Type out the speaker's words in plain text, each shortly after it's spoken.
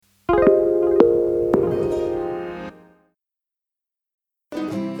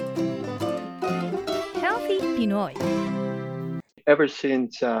ever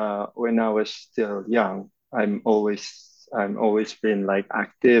since when I was still young, I'm always been like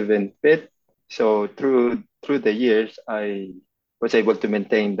active and fit. So through the years, I was able to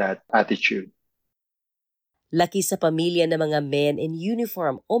maintain that attitude. Laki sa pamilya ng mga men in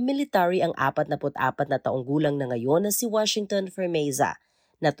uniform o military ang 44 na taong gulang na ngayon na si Washington Firmeza,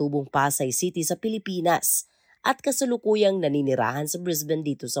 na tubong Pasay City sa Pilipinas at kasalukuyang naninirahan sa Brisbane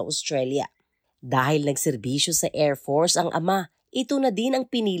dito sa Australia. Dahil nagserbisyo sa Air Force ang ama, ito na din ang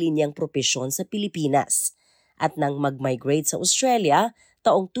pinili niyang propesyon sa Pilipinas. At nang mag-migrate sa Australia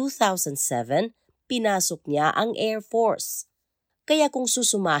taong 2007, pinasok niya ang Air Force. Kaya kung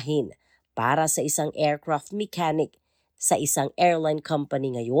susumahin, para sa isang aircraft mechanic sa isang airline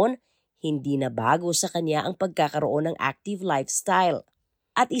company ngayon, hindi na bago sa kanya ang pagkakaroon ng active lifestyle.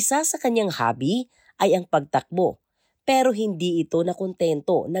 At isa sa kanyang hobby ay ang pagtakbo. Pero hindi ito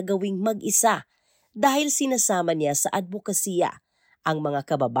nakontento na gawing mag-isa dahil sinasama niya sa advokasya ang mga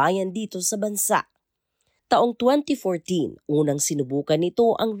kababayan dito sa bansa. Taong 2014, unang sinubukan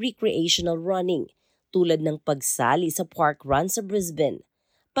nito ang recreational running tulad ng pagsali sa park run sa Brisbane.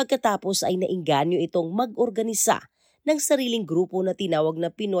 Pagkatapos ay nainganyo itong mag-organisa ng sariling grupo na tinawag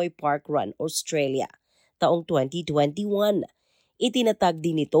na Pinoy Park Run Australia. Taong 2021, itinatag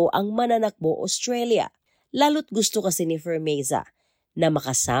din ito ang Mananakbo Australia. Lalo't gusto kasi ni Firmeza na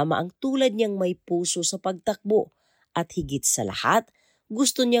makasama ang tulad niyang may puso sa pagtakbo at higit sa lahat,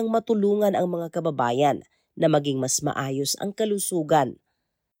 gusto niyang matulungan ang mga kababayan na maging mas maayos ang kalusugan.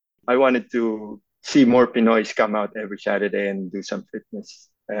 I wanted to see more Pinoys come out every Saturday and do some fitness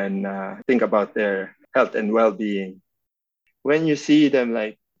and think about their health and well-being. When you see them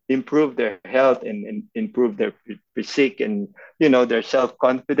like improve their health and improve their physique and their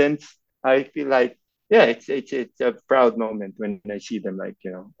self-confidence, I feel like it's a proud moment when I see them like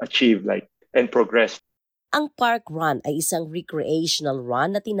achieve like and progress. Ang park run ay isang recreational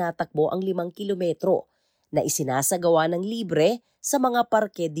run na tinatakbo ang 5 kilometro na isinasagawa ng libre sa mga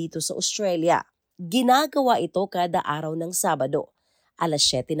parke dito sa Australia. Ginagawa ito kada araw ng Sabado, alas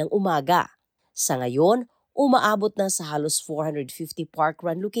 7 ng umaga. Sa ngayon, umaabot na sa halos 450 park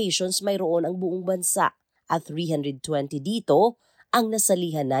run locations mayroon ang buong bansa at 320 dito ang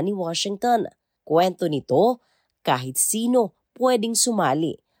nasalihan na ni Washington. Kwento nito, kahit sino pwedeng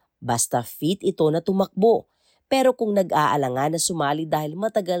sumali, basta fit ito na tumakbo. Pero kung nag-aalangan na sumali dahil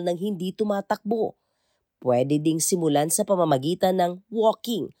matagal nang hindi tumatakbo, pwede ding simulan sa pamamagitan ng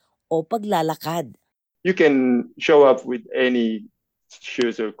walking o paglalakad. You can show up with any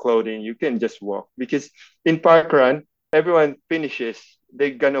shoes or clothing. You can just walk because in park run, everyone finishes.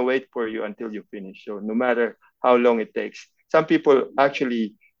 They're gonna wait for you until you finish. So no matter how long it takes, some people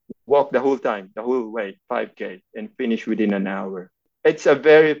actually walk the whole time, the whole way, 5K, and finish within an hour. It's a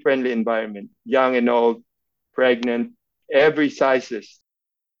very friendly environment, young and old, pregnant, every sizes.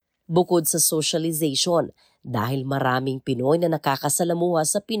 Bukod sa socialization, dahil maraming Pinoy na nakakasalamuha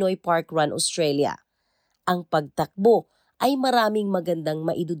sa Pinoy Park Run Australia, ang pagtakbo ay maraming magandang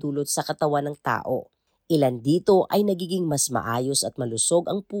maidudulot sa katawan ng tao. Ilan dito ay nagiging mas maayos at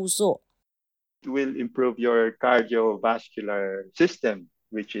malusog ang puso. It will improve your cardiovascular system,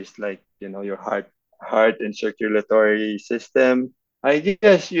 which is like, your heart and circulatory system. I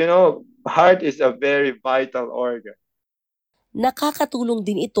guess, heart is a very vital organ. Nakakatulong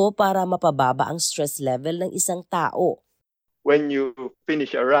din ito para mapababa ang stress level ng isang tao. When you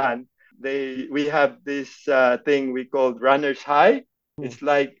finish a run, we have this thing we call runner's high. It's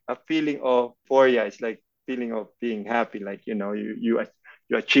like a feeling of euphoria. It's like feeling of being happy. Like you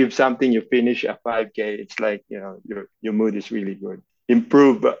achieve something. You finish a 5K. It's like your mood is really good.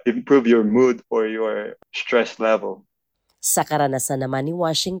 Improve your mood or your stress level. Sa karanasan naman ni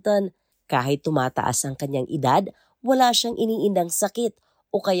Washington, kahit tumataas ang kanyang edad, wala siyang iniindang sakit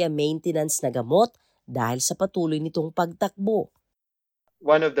o kaya maintenance na gamot dahil sa patuloy nitong pagtakbo.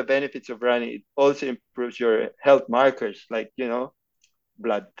 One of the benefits of running, it also improves your health markers like,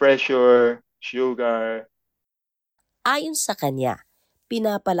 blood pressure, sugar. Ayon sa kanya,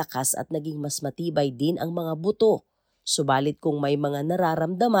 pinapalakas at naging mas matibay din ang mga buto. Subalit kung may mga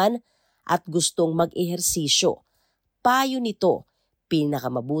nararamdaman at gustong mag-ehersisyo, payo nito,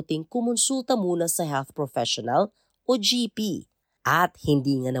 pinakamabuting kumonsulta muna sa health professional o GP. At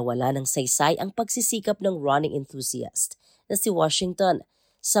hindi nga nawala ng saysay ang pagsisikap ng running enthusiast na si Washington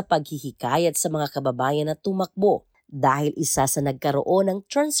sa paghihikayat sa mga kababayan na tumakbo dahil isa sa nagkaroon ng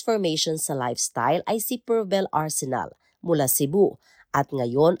transformation sa lifestyle ay si Perbel Arsenal mula Cebu at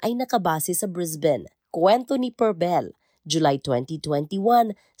ngayon ay nakabase sa Brisbane. Kwento ni Perbel, July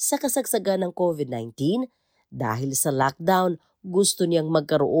 2021 sa kasagsagan ng COVID-19, dahil sa lockdown gusto niyang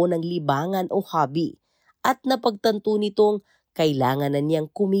magkaroon ng libangan o hobby at napagtanto nitong Kailangan na niyang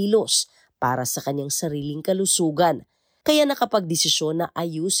kumilos para sa kanyang sariling kalusugan, kaya nakapagdesisyon na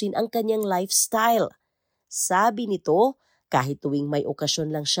ayusin ang kanyang lifestyle. Sabi nito, kahit tuwing may okasyon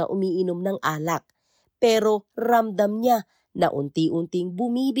lang siya umiinom ng alak, pero ramdam niya na unti-unting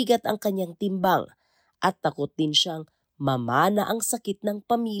bumibigat ang kanyang timbang at takot din siyang mamana ang sakit ng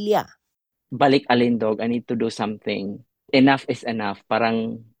pamilya. Balik alindog, I need to do something. Enough is enough.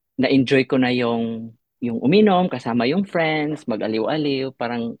 Parang na-enjoy ko na yung uminom, kasama yung friends, mag-aliw-aliw.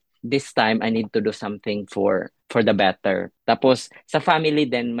 Parang this time, I need to do something for the better. Tapos, sa family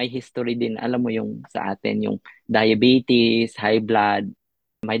din, may history din. Alam mo yung sa atin, yung diabetes, high blood.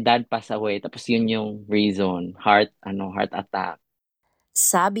 My dad passed away. Tapos yun yung reason, heart attack.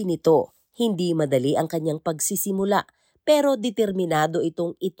 Sabi nito, hindi madali ang kanyang pagsisimula, pero determinado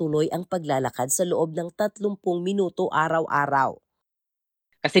itong ituloy ang paglalakad sa loob ng 30 minuto araw-araw.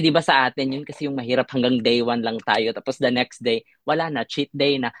 Kasi 'di ba sa atin yun kasi yung mahirap hanggang day 1 lang tayo tapos the next day wala na, cheat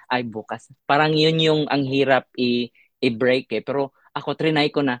day na, ay bukas. Parang yun yung ang hirap i-break pero ako trinay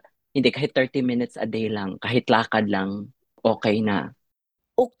ko na hindi kahit 30 minutes a day lang, kahit lakad lang, okay na.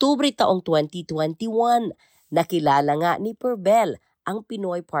 Oktubre taong 2021, nakilala nga ni Perbel ang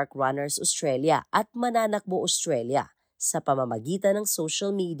Pinoy Park Runners Australia at Mananakbo Australia sa pamamagitan ng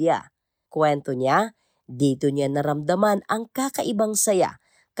social media. Kwento niya, dito niya naramdaman ang kakaibang saya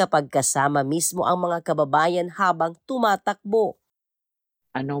kapag kasama mismo ang mga kababayan habang tumatakbo.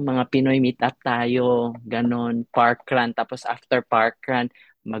 Mga Pinoy meet up tayo, ganon, park run, tapos after park run,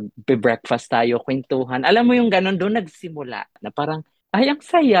 mag-breakfast tayo, kwentuhan. Alam mo yung ganon, doon nagsimula na parang, ay, ang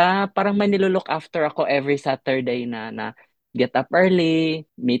saya. Parang may nilook after ako every Saturday na get up early,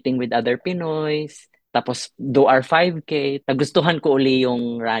 meeting with other Pinoys, tapos do our 5K. Nagustuhan ko uli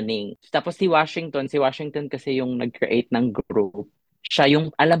yung running. Tapos si Washington kasi yung nag-create ng group. Siya yung,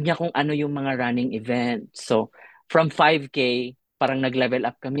 alam niya kung ano yung mga running event. So, from 5K, parang nag-level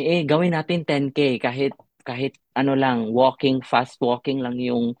up kami, gawin natin 10K kahit ano lang, fast walking lang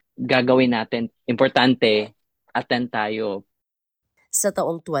yung gagawin natin. Importante, attend tayo. Sa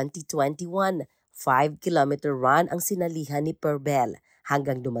taong 2021, 5-kilometer run ang sinalihan ni Perbel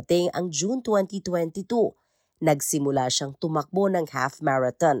hanggang dumating ang June 2022. Nagsimula siyang tumakbo ng half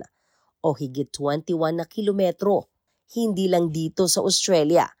marathon o higit 21 na kilometro. Hindi lang dito sa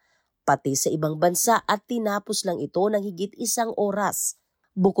Australia, pati sa ibang bansa at tinapos lang ito ng higit 1 oras.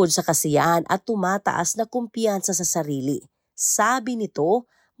 Bukod sa kasiyahan at tumataas na kumpiyansa sa sarili, sabi nito,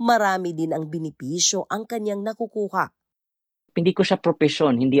 marami din ang benepisyo ang kanyang nakukuha. Hindi ko siya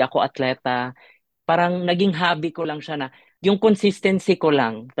propesyon, hindi ako atleta. Parang naging hobby ko lang siya na yung consistency ko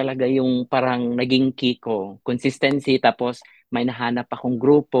lang talaga yung parang naging key ko. Consistency, tapos may nahanap akong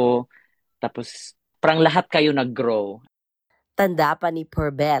grupo, tapos parang lahat kayo nag-grow. Tanda pa ni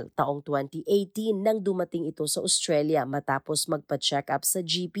Perbel taong 2018 nang dumating ito sa Australia matapos magpa-check up sa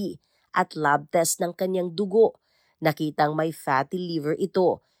GP at lab test ng kanyang dugo. Nakitang may fatty liver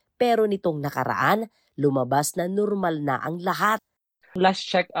ito, pero nitong nakaraan, lumabas na normal na ang lahat. Last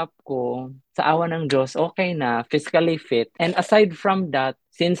check-up ko, sa awa ng Diyos, okay na, physically fit. And aside from that,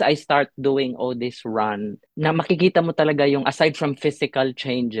 since I start doing all this run, na makikita mo talaga yung aside from physical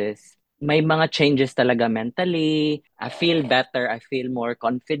changes, may mga changes talaga mentally. I feel better, I feel more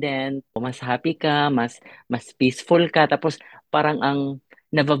confident, mas happy ka, mas peaceful ka. Tapos parang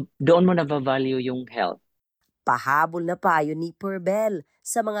doon mo nava-value yung health. Pahabol na payo ni Perbel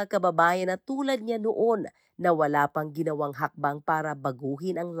sa mga kababayan na tulad niya noon na wala pang ginawang hakbang para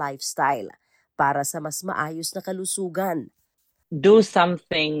baguhin ang lifestyle para sa mas maayos na kalusugan. Do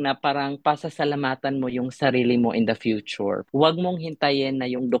something na parang pasasalamatan mo yung sarili mo in the future. Huwag mong hintayin na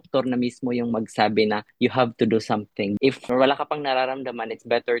yung doktor na mismo yung magsabi na you have to do something. If wala ka pang nararamdaman, it's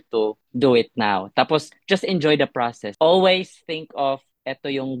better to do it now. Tapos, just enjoy the process. Always think of, eto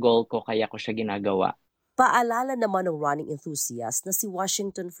yung goal ko, kaya ko siya ginagawa. Paalala naman ng running enthusiast na si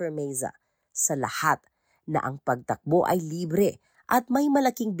Washington Fermeza sa lahat na ang pagtakbo ay libre at may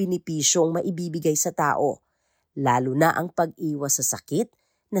malaking benepisyong maibibigay sa tao, lalo na ang pag-iwas sa sakit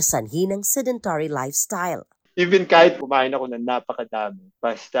na sanhi ng sedentary lifestyle. Even kahit kumain ako ng napakadami,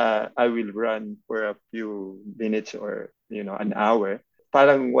 basta I will run for a few minutes or an hour,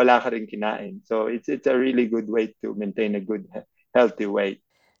 parang wala ka rin kinain. So it's a really good way to maintain a good healthy weight.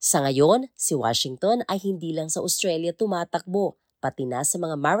 Sa ngayon, si Washington ay hindi lang sa Australia tumatakbo, pati na sa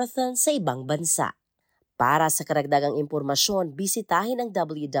mga marathon sa ibang bansa. Para sa karagdagang impormasyon, bisitahin ang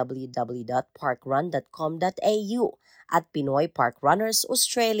www.parkrun.com.au at Pinoy Park Runners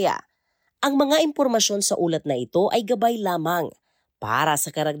Australia. Ang mga impormasyon sa ulat na ito ay gabay lamang. Para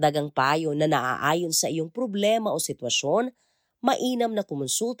sa karagdagang payo na naaayon sa iyong problema o sitwasyon, mainam na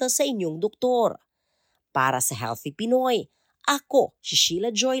kumonsulta sa inyong doktor. Para sa Healthy Pinoy, Ako, si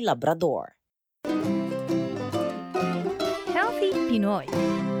Sheila Joy Labrador. Healthy Pinoy